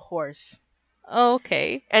female horse. Oh,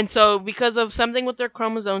 okay. And so because of something with their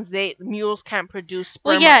chromosomes, mules can't produce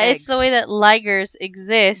sperm Well, yeah, or eggs. it's the way that ligers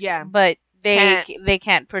exist, Yeah. but Can't- they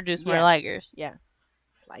can't produce more Yeah. ligers.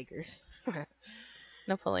 Ligers.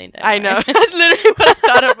 Napoleon I know. Dynamite. That's literally what I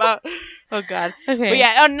thought about. Oh god. Okay. But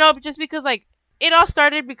yeah, no, but just because like it all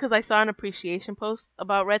started because I saw an appreciation post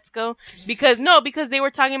about Retzko because they were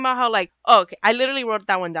talking about how like okay, I literally wrote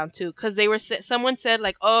that one down too because they were someone said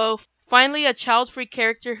like oh finally a child-free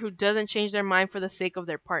character who doesn't change their mind for the sake of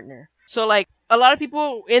their partner. So like a lot of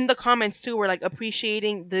people in the comments too were like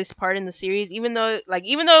appreciating this part in the series even though it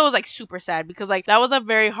was like super sad because like that was a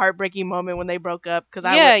very heartbreaking moment when they broke up because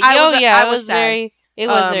I was sad. It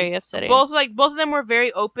was very upsetting. Both of them were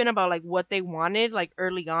very open about like what they wanted like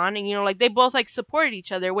early on and like they both like supported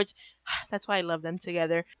each other which that's why I love them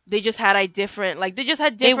together. They just had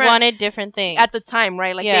They wanted different things at the time,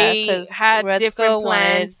 right? Like they 'cause had Retzko different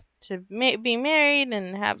wanted plans to be married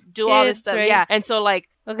and have do all this kids, stuff. right? Yeah. And so like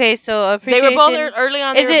Okay, so they appreciation. were both early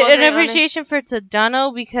on. Is they were it both an very honest. appreciation for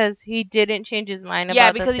Tadano because he didn't change his mind about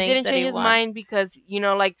Yeah, the because he things didn't that change he his wants? mind because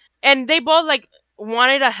like and they both like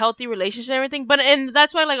wanted a healthy relationship and everything and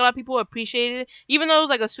that's why like a lot of people appreciated it even though it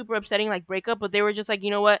was like a super upsetting like breakup but they were just like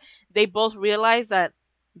you know what they both realized that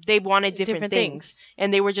they wanted different things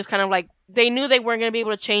and they were just kind of like they knew they weren't going to be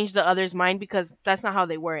able to change the other's mind because that's not how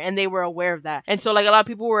they were and they were aware of that and so like a lot of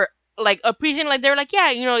people were like appreciating like they were like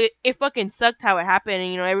yeah it fucking sucked how it happened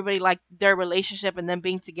and everybody liked their relationship and them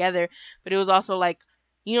being together but it was also like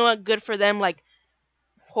you know what good for them like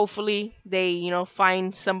hopefully they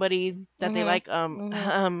find somebody that they like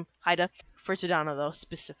Haida for Tadano though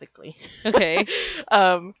specifically Okay.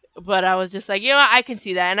 but I was just like I can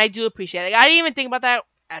see that and I do appreciate it like, I didn't even think about that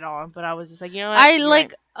at all but I was just like what? I You're like.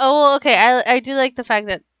 right. Oh, well, okay. I do like the fact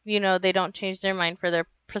that they don't change their mind for their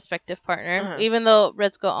prospective partner, Uh-huh. even though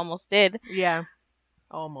Retzko almost did. Yeah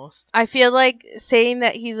almost I feel like saying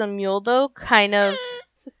that he's a mule though, kind of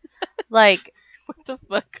like what the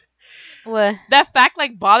fuck what. that fact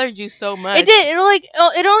like bothered you so much It did.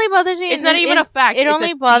 It only bothers me. it's not even a fact It it's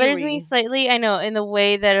only a bothers theory. me slightly. I know in the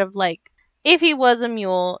way that of like, if he was a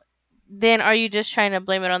mule, then are you just trying to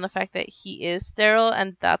blame it on the fact that he is sterile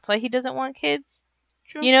and that's why he doesn't want kids?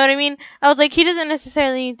 True. You know what I mean? I was like, he doesn't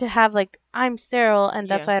necessarily need to have like I'm sterile and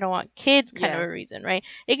that's Yeah. why I don't want kids kind of Yeah. a reason, right?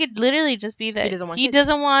 It could literally just be that He doesn't want he kids.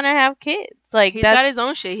 doesn't want to have kids. Like He's that's got his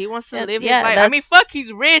own shit. He wants to that- live yeah, his life. I mean, that's- fuck,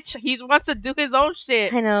 he's rich. He wants to do his own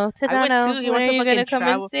shit. I know. I would Tadano, too. He when wants are to you gonna fucking come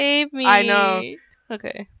travel. and save me? I know.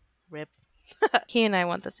 Okay. Rip. He and I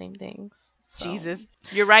want the same things. so. Jesus.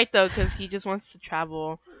 You're right, though, because he just wants to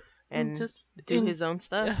travel and just do his own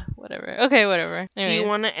stuff. Ugh, whatever. Okay, whatever. Do you Anyways.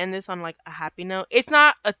 want to end this on, like, a happy note? It's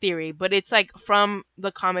not a theory, but it's, like, from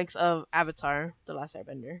the comics of Avatar, The Last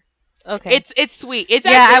Airbender. Okay. It's sweet. It's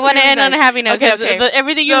Yeah, actually I want to really end on a nice. happy note Okay, because okay.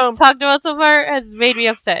 everything So- you've talked about so far has made me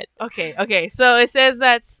upset. Okay. So it says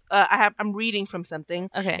that I'm reading from something.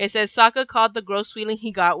 Okay. It says Sokka called the gross feeling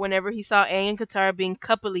he got whenever he saw Aang and Katara being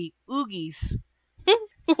coupley oogies.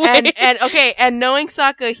 And knowing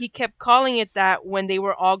Sokka, he kept calling it that when they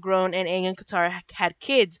were all grown and Aang and Katara had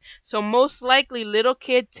kids. So most likely little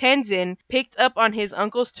kid Tenzin picked up on his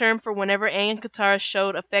uncle's term for whenever Aang and Katara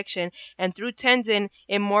showed affection, and through Tenzin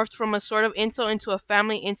it morphed from a sort of insult into a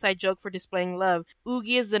family inside joke for displaying love.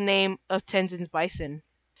 Oogie is the name of Tenzin's bison.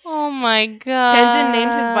 Oh my god. Tenzin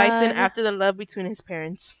named his bison after the love between his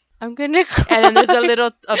parents. I'm gonna cry. And then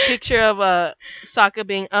there's a picture of Sokka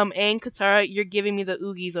being Aang, Katara, you're giving me the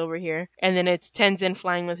oogies over here. And then it's Tenzin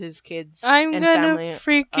flying with his kids I'm and gonna family.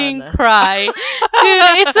 freaking on cry. Dude,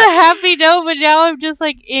 it's a happy note, but now I'm just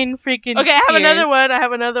like in freaking Okay, I have tears. another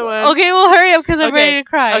one. Okay, well hurry up because I'm ready to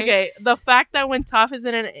cry. Okay, the fact that when Toph is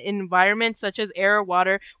in an environment such as air or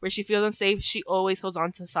water where she feels unsafe, she always holds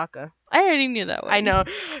on to Sokka. I already knew that one. I know.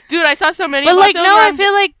 Dude, I saw so many But about like those now where I I'm-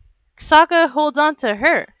 feel like Sokka holds on to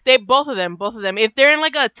her. They both of them. If they're in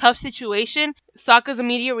like a tough situation, Sokka's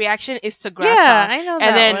immediate reaction is to grab Yeah, Toph. I know And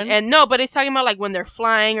that then one. and no, but it's talking about like when they're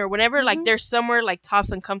flying or whenever like Mhm. they're somewhere like Toph's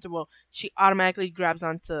uncomfortable, she automatically grabs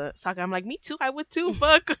onto Sokka. I'm like, me too, I would too.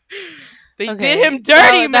 Fuck. They Okay, did him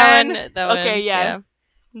dirty, that man. one- that one, Okay, yeah.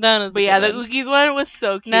 That was a But yeah, good the one. Oogies one was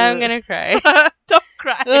so cute. Now I'm gonna cry. Don't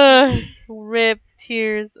cry. Ugh, rip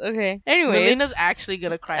tears. Okay. Anyways, Melina's actually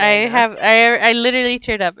gonna cry. I right now. have I literally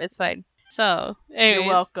teared up. It's fine. So, You're anyways,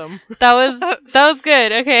 welcome. that was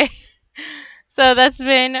good. Okay. So that's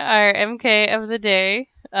been our MK of the day.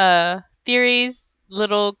 Theories,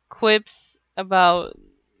 little quips about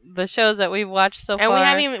the shows that we've watched so And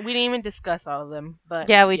far. we didn't even discuss all of them. But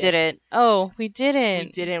Yeah, we yes, didn't. Oh, we We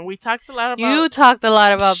didn't. didn't. We talked a lot about. You talked a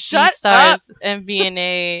lot about Shut Beastars up! and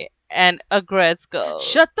BNA and Agretzko.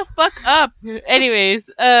 Shut the fuck up. Anyways,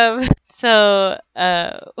 so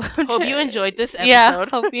Hope you enjoyed this episode. Yeah,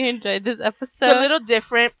 hope you enjoyed this episode. It's a little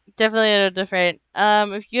different. Definitely a little different.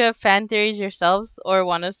 If you have fan theories yourselves or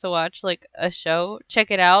want us to watch like a show,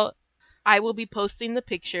 check it out. I will be posting the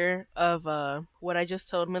picture of what I just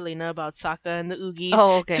told Melina about Sokka and the Oogies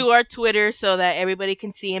Oh, okay. to our Twitter so that everybody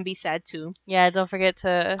can see and be sad too. Yeah, don't forget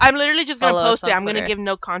to. I'm literally just gonna Follow us post it. on I'm gonna Twitter. give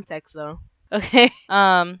no context though. Okay.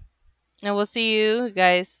 And we'll see you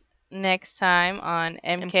guys next time on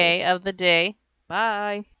MK of the day.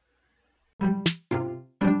 Bye.